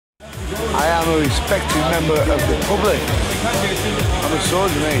I am a respected member of the public. I'm a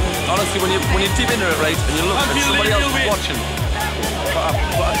soldier, mate. Honestly, when you're deep into it, right, and you look at somebody else watching,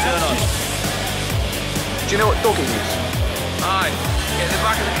 put a turn on. Do you know what dogging is? Aye. Get in the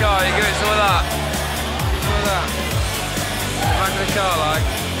back of the car, you give it some of that. Some of that. In the back of the car, like.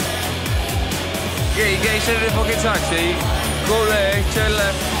 Get yourself in the fucking taxi. Go there, turn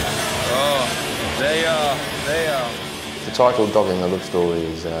left. Oh, there you are, there you are. The title Dogging a Love Story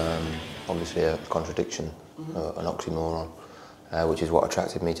is obviously a contradiction, an oxymoron, which is what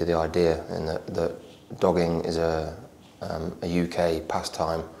attracted me to the idea, in that dogging is a UK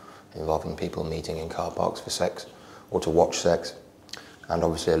pastime involving people meeting in car parks for sex or to watch sex, and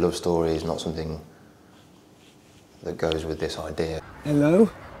obviously a love story is not something that goes with this idea. Hello,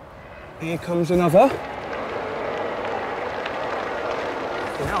 here comes another.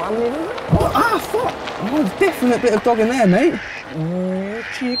 How many of them? Oh, fuck! Oh, definite bit of dogging there, mate. Oh,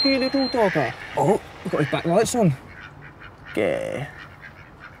 cheeky little dogger. Oh, we've got his back lights on. Yeah.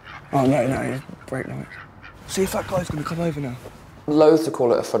 Oh, no, his brake lights. See if that guy's going to come over now. Loath to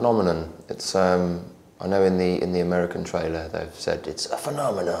call it a phenomenon. It's I know in the American trailer they've said it's a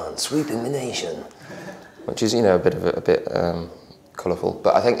phenomenon sweeping the nation, which is, you know, a bit colourful.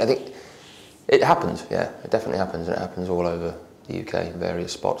 But I think it happens. Yeah, it definitely happens, and it happens all over the UK in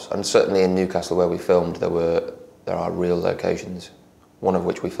various spots, and certainly in Newcastle where we filmed there are real locations, one of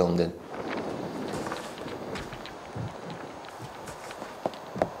which we filmed in.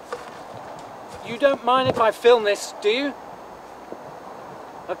 You don't mind if I film this, do you?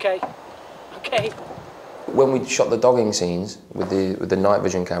 Okay. Okay. When we shot the dogging scenes with the night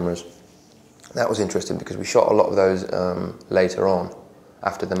vision cameras, that was interesting because we shot a lot of those later on,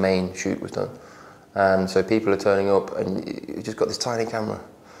 after the main shoot was done. And so people are turning up and you just got this tiny camera.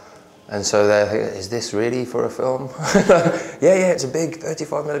 And so they're thinking, is this really for a film? yeah, it's a big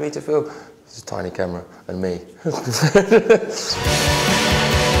 35mm film. It's a tiny camera and me.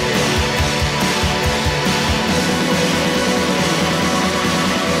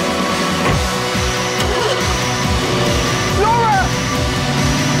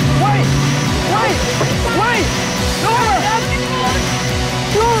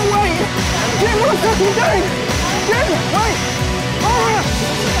 What are you doing? Jim, wait! Laura!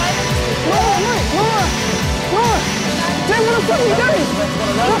 Laura! Jim, what the fuck are you doing?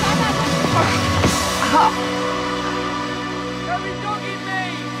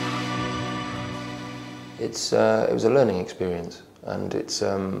 It was a learning experience, and it's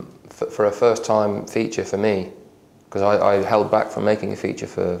for a first-time feature for me, because I held back from making a feature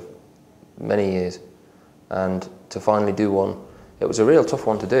for many years, and to finally do one, it was a real tough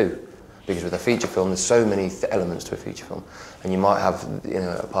one to do. Because with a feature film, there's so many elements to a feature film, and you might have, you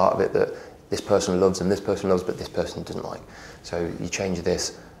know, a part of it that this person loves and this person loves, but this person doesn't like. So you change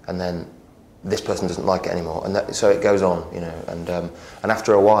this, and then this person doesn't like it anymore, and so it goes on, you know. And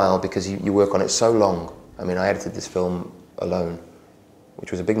after a while, because you work on it so long, I mean, I edited this film alone,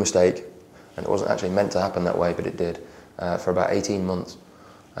 which was a big mistake, and it wasn't actually meant to happen that way, but it did, for about 18 months.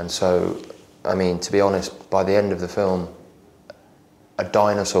 And so, I mean, to be honest, by the end of the film, a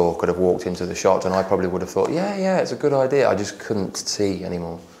dinosaur could have walked into the shot and I probably would have thought, yeah, it's a good idea. I just couldn't see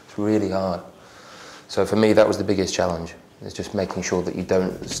anymore. It's really hard. So for me, that was the biggest challenge. It's just making sure that you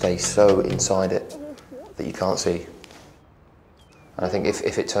don't stay so inside it that you can't see. And I think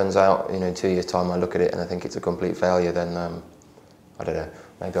if it turns out, you know, in 2 years' time I look at it and I think it's a complete failure, then I don't know,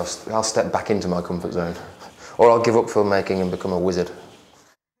 maybe I'll step back into my comfort zone. Or I'll give up filmmaking and become a wizard.